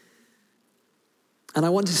 And I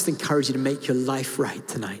want to just encourage you to make your life right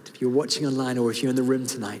tonight. If you're watching online or if you're in the room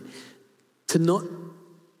tonight, to not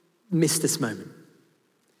miss this moment.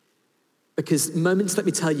 Because moments, let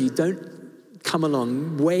me tell you, don't come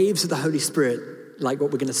along. Waves of the Holy Spirit, like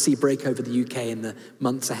what we're going to see break over the UK in the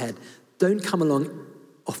months ahead, don't come along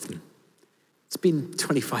often. It's been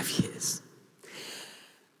 25 years.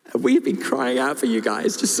 We've been crying out for you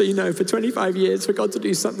guys, just so you know, for 25 years, for God to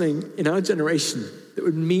do something in our generation that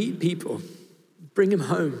would meet people, bring them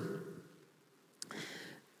home.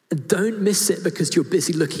 And don't miss it because you're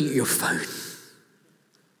busy looking at your phone.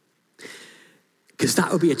 Because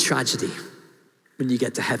that will be a tragedy when you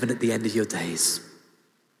get to heaven at the end of your days.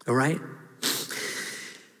 All right?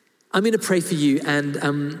 I'm going to pray for you, and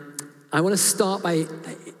I want to start by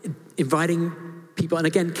inviting people. And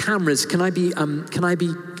again, cameras, I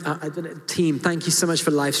don't know, team, thank you so much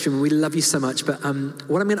for live streaming. We love you so much. But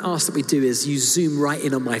what I'm going to ask that we do is you zoom right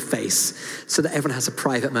in on my face so that everyone has a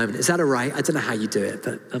private moment. Is that all right? I don't know how you do it,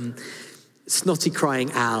 but snotty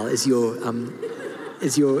crying Al is what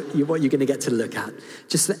you're going to get to look at.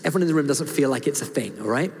 Just so that everyone in the room doesn't feel like it's a thing, all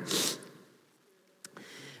right?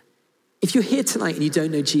 If you're here tonight and you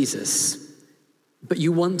don't know Jesus, but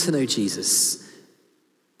you want to know Jesus,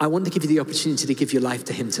 I want to give you the opportunity to give your life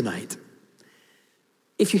to him tonight.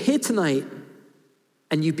 If you're here tonight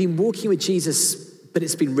and you've been walking with Jesus, but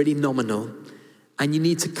it's been really nominal, and you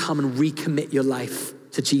need to come and recommit your life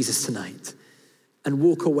to Jesus tonight and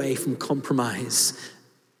walk away from compromise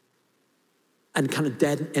and kind of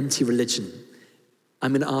dead, empty religion,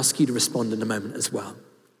 I'm going to ask you to respond in a moment as well.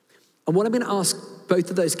 And what I'm going to ask both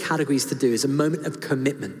of those categories to do is a moment of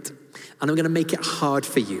commitment. And I'm going to make it hard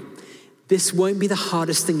for you. This won't be the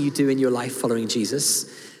hardest thing you do in your life following Jesus,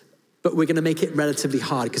 but we're going to make it relatively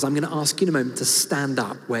hard because I'm going to ask you in a moment to stand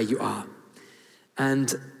up where you are.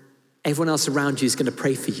 And everyone else around you is going to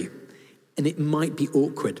pray for you. And it might be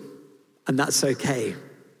awkward, and that's okay.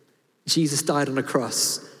 Jesus died on a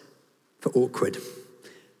cross for awkward.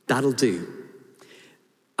 That'll do.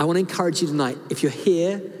 I want to encourage you tonight, if you're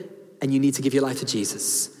here and you need to give your life to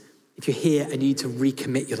Jesus, if you're here and you need to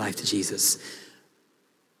recommit your life to Jesus,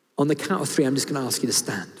 on the count of 3, I'm just going to ask you to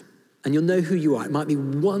stand. And you'll know who you are. It might be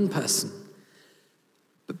one person,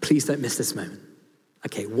 but please don't miss this moment.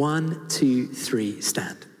 Okay, 1, 2, 3,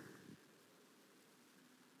 stand.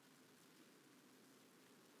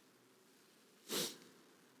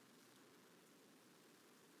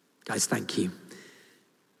 Guys, thank you.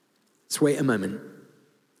 Let's wait a moment.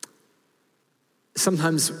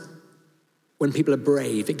 Sometimes when people are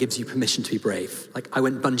brave, it gives you permission to be brave. Like I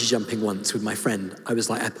went bungee jumping once with my friend. I was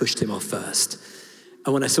like, I pushed him off first.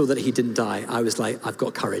 And when I saw that he didn't die, I was like, I've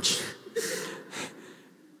got courage.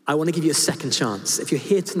 I want to give you a second chance. If you're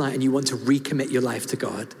here tonight and you want to recommit your life to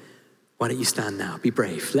God, why don't you stand now? Be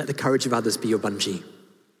brave. Let the courage of others be your bungee.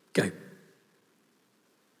 Go.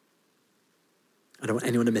 I don't want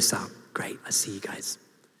anyone to miss out. Great, I see you guys.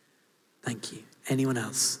 Thank you. Anyone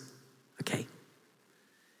else? Okay.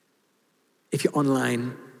 If you're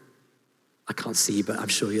online, I can't see you, but I'm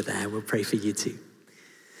sure you're there. We'll pray for you too.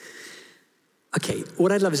 Okay,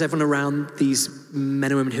 what I'd love is everyone around these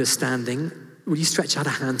men and women who are standing, will you stretch out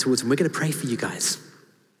a hand towards them? We're going to pray for you guys.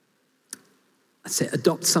 That's it,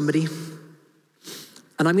 adopt somebody.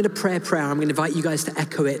 And I'm going to pray a prayer. I'm going to invite you guys to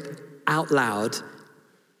echo it out loud,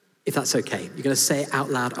 if that's okay. You're going to say it out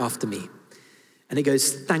loud after me. And it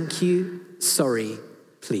goes, thank you, sorry,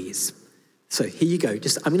 please. So here you go. I'm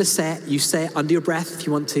going to say it. You say it under your breath if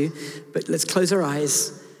you want to, but let's close our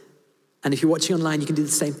eyes. And if you're watching online, you can do the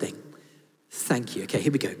same thing. Thank you. Okay,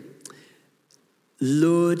 here we go.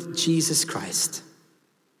 Lord Jesus Christ,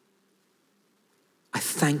 I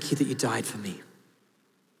thank you that you died for me.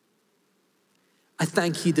 I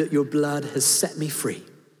thank you that your blood has set me free.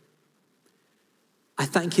 I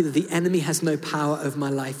thank you that the enemy has no power over my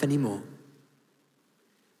life anymore.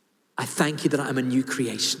 I thank you that I'm a new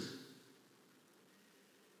creation.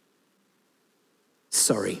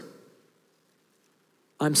 Sorry.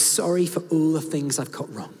 I'm sorry for all the things I've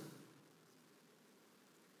got wrong.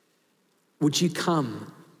 Would you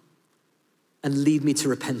come and lead me to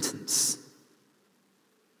repentance?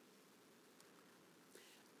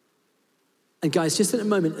 And guys, just in a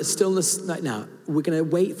moment of stillness right now, we're going to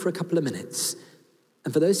wait for a couple of minutes.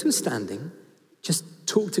 And for those who are standing, just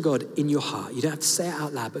talk to God in your heart. You don't have to say it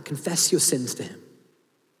out loud, but confess your sins to him.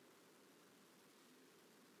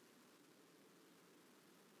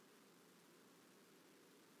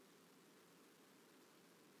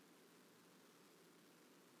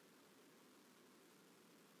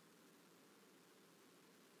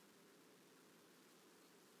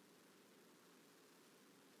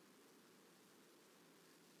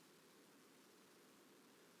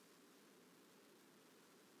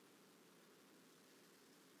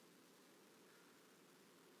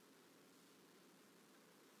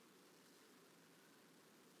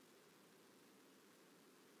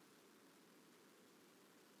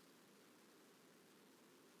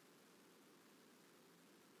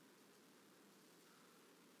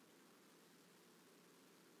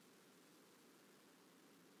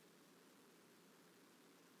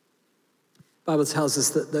 The Bible tells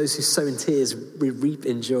us that those who sow in tears will reap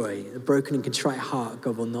in joy. A broken and contrite heart,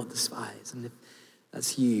 God will not despise. And if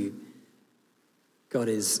that's you, God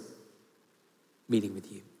is meeting with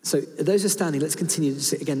you. So those who are standing, let's continue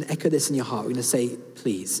to, again, echo this in your heart. We're going to say,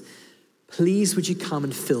 please, please would you come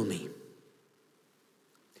and fill me?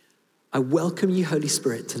 I welcome you, Holy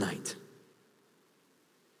Spirit, tonight.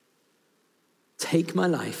 Take my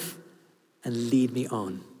life and lead me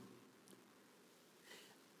on.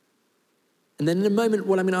 And then in a moment,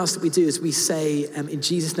 what I'm going to ask that we do is we say, in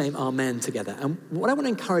Jesus' name, amen together. And what I want to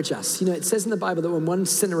encourage us, it says in the Bible that when one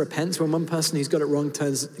sinner repents, when one person who's got it wrong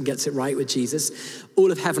turns and gets it right with Jesus,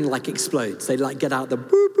 all of heaven explodes. They get out the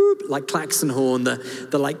boop, boop, like klaxon horn,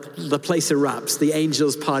 the place erupts, the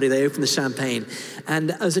angels party, they open the champagne.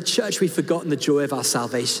 And as a church, we've forgotten the joy of our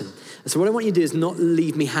salvation. And so what I want you to do is not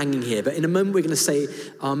leave me hanging here, but in a moment, we're going to say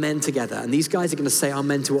amen together. And these guys are going to say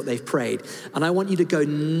amen to what they've prayed. And I want you to go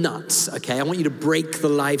nuts, okay? I want you to break the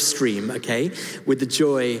live stream, okay, with the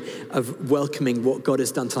joy of welcoming what God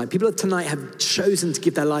has done tonight. People tonight have chosen to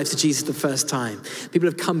give their lives to Jesus the first time. People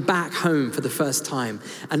have come back home for the first time.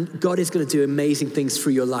 And God is going to do amazing things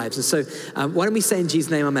through your lives. And so why don't we say in Jesus'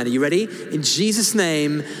 name, amen. Are you ready? In Jesus'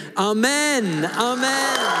 name, amen.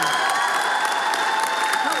 Amen.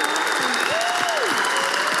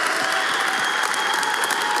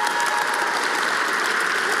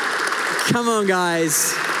 Come on,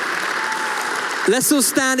 guys. Let's all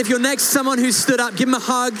stand. If you're next to someone who stood up, give them a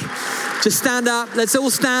hug. Just stand up. Let's all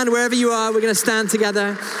stand wherever you are. We're going to stand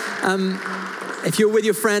together. If you're with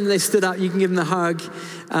your friend and they stood up, you can give them a hug.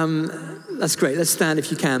 That's great. Let's stand if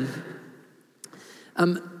you can.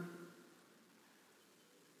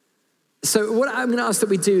 So what I'm going to ask that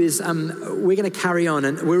we do is we're going to carry on,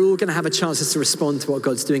 and we're all going to have a chance to respond to what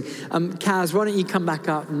God's doing. Kaz, why don't you come back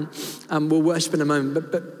up and we'll worship in a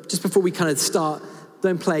moment. But just before we kind of start,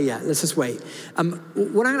 don't play yet. Let's just wait. What I'm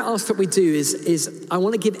going to ask that we do is I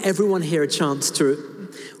want to give everyone here a chance to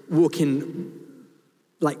walk in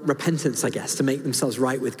like repentance, I guess, to make themselves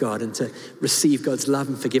right with God and to receive God's love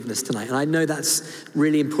and forgiveness tonight. And I know that's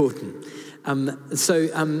really important. So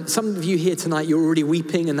some of you here tonight, you're already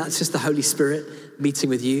weeping, and that's just the Holy Spirit meeting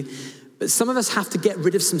with you. But some of us have to get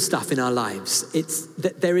rid of some stuff in our lives.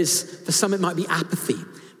 For some it might be apathy.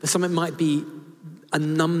 For some it might be a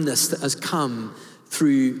numbness that has come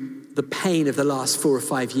through the pain of the last 4 or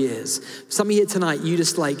 5 years. Some of you here tonight, you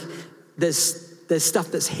just like, there's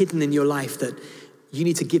stuff that's hidden in your life that you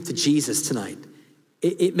need to give to Jesus tonight.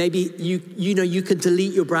 It may be, you can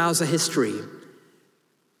delete your browser history,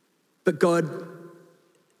 but God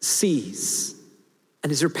sees, and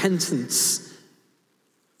his repentance,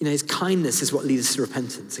 his kindness is what leads us to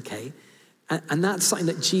repentance, okay? And that's something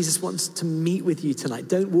that Jesus wants to meet with you tonight.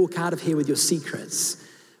 Don't walk out of here with your secrets.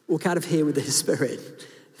 Walk out of here with his Spirit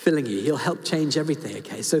filling you. He'll help change everything,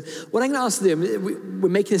 okay? So what I'm going to ask you to do, we're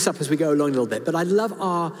making this up as we go along a little bit, but I love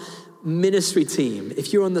our ministry team.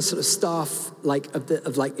 If you're on the sort of staff,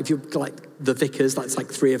 if you're like the vicars, that's like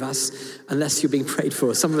 3 of us, unless you're being prayed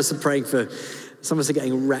for. Some of us are praying for, some of us are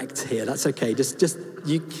getting wrecked here. That's okay. Just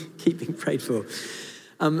you keep being prayed for.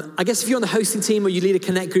 I guess if you're on the hosting team, or you lead a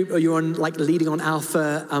connect group, or you're on like leading on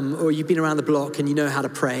Alpha, or you've been around the block and you know how to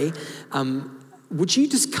pray, would you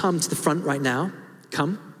just come to the front right now?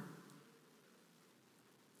 Come.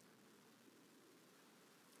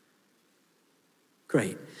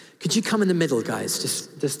 Great. Could you come in the middle, guys?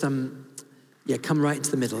 Come right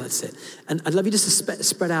into the middle. That's it. And I'd love you just to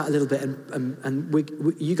spread out a little bit. And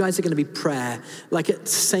you guys are going to be prayer, like at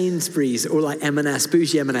Sainsbury's or like M&S,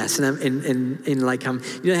 bougie M&S, and in like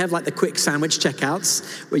they have like the quick sandwich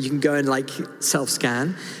checkouts where you can go and like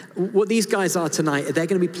self-scan. What these guys are tonight, they're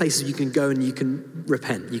going to be places you can go and you can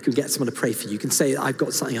repent. You can get someone to pray for you. You can say, I've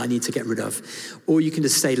got something I need to get rid of. Or you can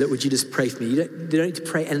just say, look, would you just pray for me? You don't need to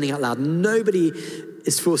pray anything out loud. Nobody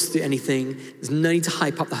is forced to do anything. There's no need to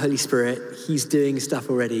hype up the Holy Spirit. He's doing stuff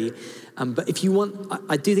already. But if you want,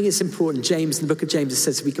 I do think it's important. James, in the book of James, it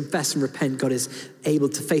says, if we confess and repent, God is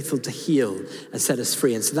faithful to heal and set us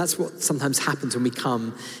free. And so that's what sometimes happens when we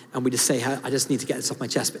come and we just say, I just need to get this off my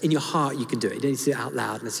chest. But in your heart, you can do it. You don't need to do it out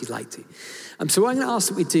loud unless you'd like to. So what I'm going to ask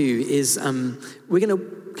that we do is we're going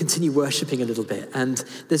to continue worshiping a little bit. And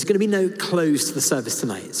there's going to be no close to the service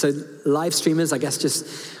tonight. So live streamers, I guess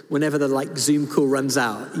just whenever the like Zoom call runs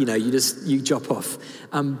out, you drop off.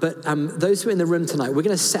 But those who are in the room tonight, we're going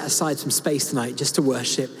to set aside some space tonight just to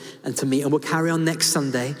worship and to meet. And we'll carry on next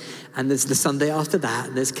Sunday. And there's the Sunday after that.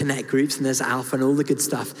 And there's connect groups and there's Alpha and all the good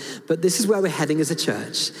stuff. But this is where we're heading as a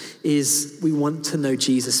church, is we want to know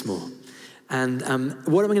Jesus more. And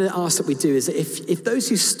what I'm going to ask that we do is if those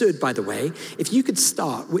who stood, by the way, if you could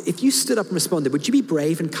start, if you stood up and responded, would you be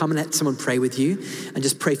brave and come and let someone pray with you and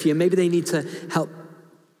just pray for you? And maybe they need to help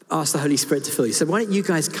ask the Holy Spirit to fill you. So why don't you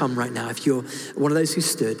guys come right now if you're one of those who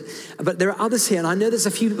stood. But there are others here, and I know there's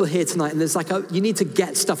a few people here tonight, and there's like, you need to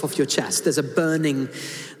get stuff off your chest. There's a burning,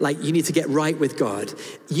 like you need to get right with God.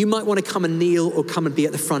 You might want to come and kneel or come and be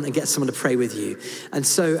at the front and get someone to pray with you. And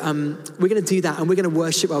so we're going to do that, and we're going to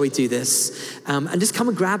worship while we do this. And just come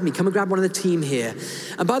and grab me. Come and grab one of the team here.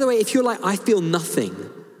 And by the way, if you're like, I feel nothing,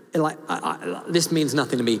 like this means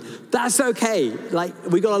nothing to me, that's okay. Like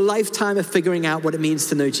we got a lifetime of figuring out what it means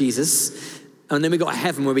to know Jesus, and then we got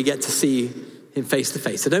heaven where we get to see him face to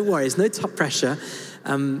face. So don't worry, there's no top pressure.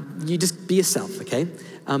 You just be yourself, okay?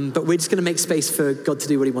 But we're just going to make space for God to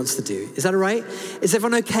do what he wants to do. Is that all right? Is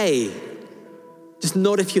everyone okay? Just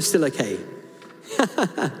nod if you're still okay.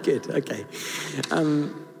 Good, okay.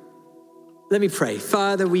 Let me pray.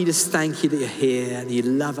 Father, we just thank you that you're here and you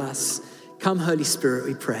love us. Come, Holy Spirit,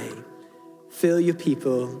 we pray. Fill your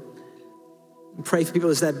people. Pray for people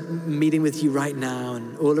as they're meeting with you right now,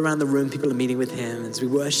 and all around the room, people are meeting with him. As we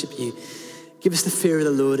worship you, give us the fear of the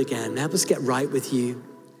Lord again. Help us get right with you.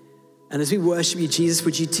 And as we worship you, Jesus,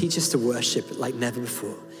 would you teach us to worship like never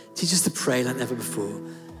before? Teach us to pray like never before.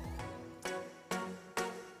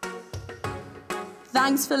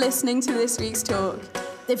 Thanks for listening to this week's talk.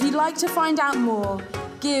 If you'd like to find out more,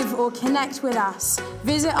 give or connect with us,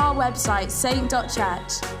 visit our website,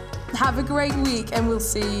 saint.church. Have a great week, and we'll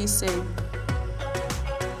see you soon.